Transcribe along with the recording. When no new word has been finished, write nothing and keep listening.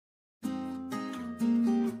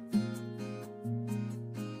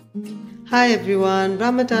Hi everyone,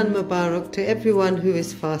 Ramadan Mubarak to everyone who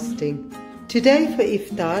is fasting. Today for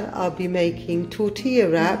iftar I'll be making tortilla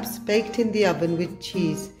wraps baked in the oven with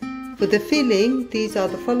cheese. For the filling, these are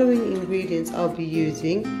the following ingredients I'll be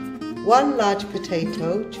using. 1 large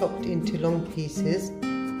potato chopped into long pieces,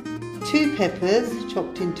 2 peppers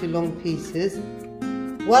chopped into long pieces,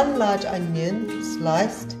 1 large onion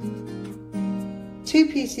sliced, 2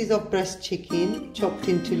 pieces of breast chicken chopped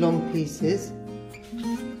into long pieces,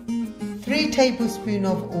 3 tablespoons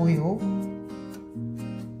of oil,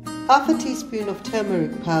 half a teaspoon of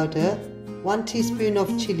turmeric powder, 1 teaspoon of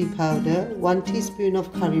chili powder, 1 teaspoon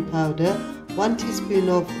of curry powder, 1 teaspoon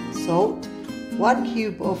of salt, 1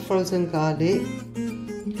 cube of frozen garlic,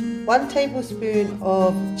 1 tablespoon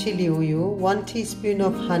of chili oil, 1 teaspoon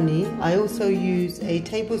of honey. I also use a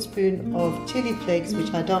tablespoon of chili flakes,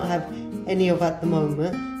 which I don't have any of at the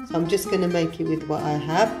moment, so I'm just going to make it with what I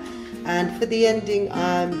have. And for the ending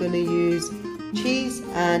I'm going to use cheese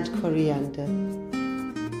and coriander.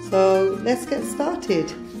 So let's get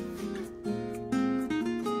started.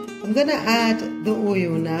 I'm going to add the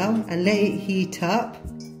oil now and let it heat up.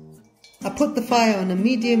 I put the fire on a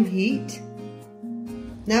medium heat.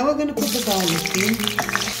 Now we're going to put the garlic in.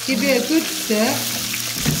 Give it a good stir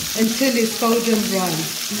until it's golden brown.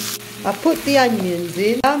 I put the onions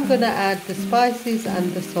in. Now I'm going to add the spices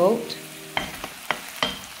and the salt.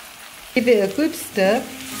 Give it a good stir,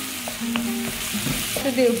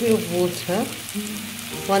 a little bit of water,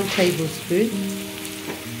 1 tablespoon.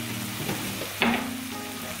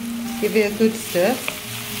 Give it a good stir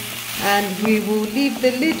and we will leave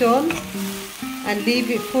the lid on and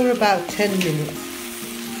leave it for about 10 minutes.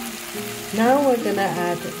 Now we're going to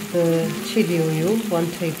add the chili oil,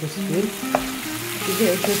 1 tablespoon. Give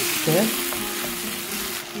it a good stir.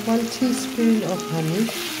 1 teaspoon of honey.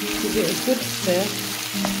 Give it a good stir.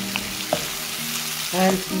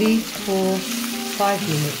 And leave for 5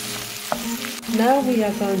 minutes. Now we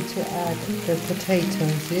are going to add the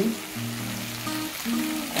potatoes in.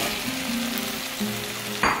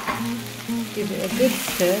 Give it a good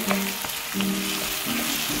stir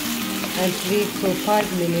and leave for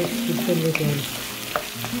 5 minutes with the lid on.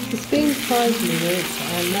 It's been 5 minutes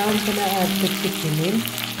and now I'm going to add the chicken in.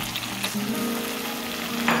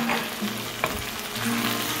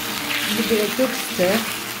 Give it a good stir.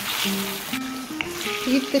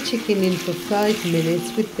 Leave the chicken in for 5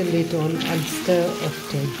 minutes with the lid on and stir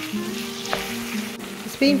often.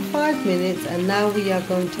 It's been 5 minutes and now we are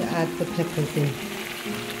going to add the peppers in.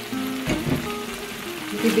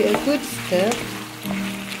 Give it a good stir.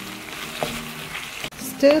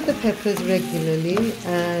 Stir the peppers regularly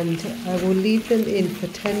and I will leave them in for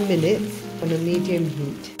 10 minutes on a medium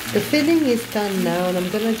heat. The filling is done now and I'm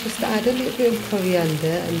going to just add a little bit of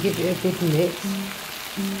coriander and give it a good mix.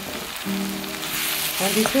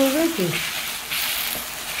 And it's all ready.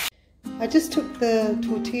 I just took the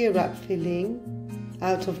tortilla wrap filling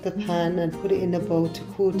out of the pan and put it in a bowl to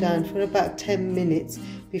cool down for about 10 minutes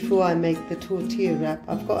before I make the tortilla wrap.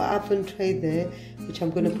 I've got an oven tray there which I'm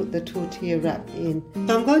going to put the tortilla wrap in.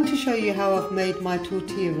 So I'm going to show you how I've made my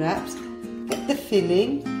tortilla wraps. Get the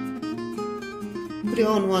filling, put it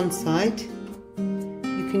on one side.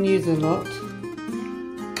 You can use a lot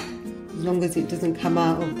as long as it doesn't come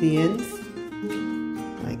out of the ends.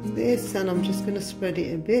 Like this, and I'm just going to spread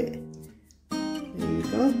it a bit. There you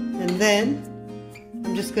go. And then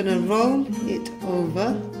I'm just going to roll it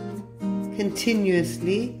over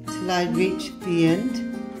continuously till I reach the end.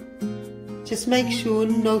 Just make sure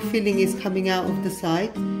no filling is coming out of the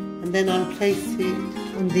side, and then I'll place it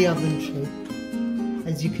on the oven tray.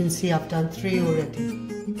 As you can see, I've done 3 already.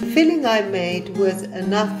 The filling I made was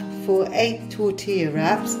enough for 8 tortilla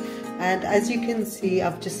wraps. And as you can see,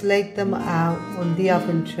 I've just laid them out on the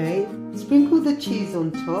oven tray. Sprinkle the cheese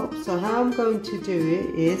on top. So how I'm going to do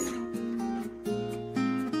it is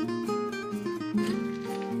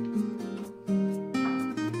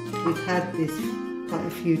we've had this quite a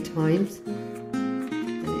few times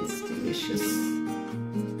and it's delicious.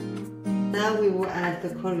 Now we will add the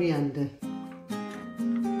coriander.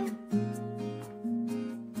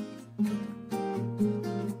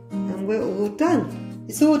 And we're all done.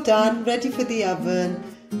 It's all done, ready for the oven.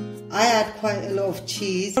 I add quite a lot of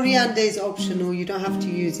cheese. Coriander is optional, you don't have to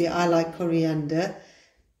use it. I like coriander.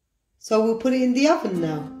 So we'll put it in the oven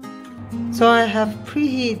now. So I have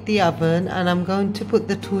preheated the oven and I'm going to put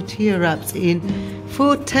the tortilla wraps in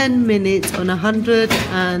for 10 minutes on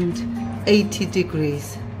 180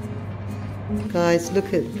 degrees. Guys,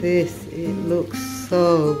 look at this. It looks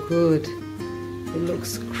so good. It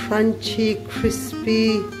looks crunchy,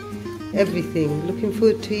 crispy. Everything. Looking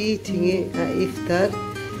forward to eating it at iftar.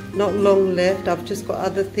 Not long left. I've just got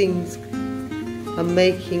other things I'm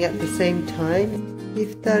making at the same time.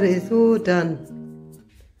 Iftar is all done,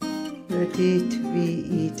 ready to be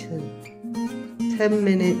eaten. 10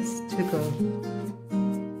 minutes to go.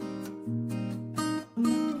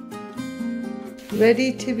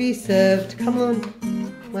 Ready to be served. Come on,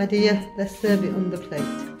 my dear, let's serve it on the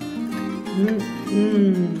plate.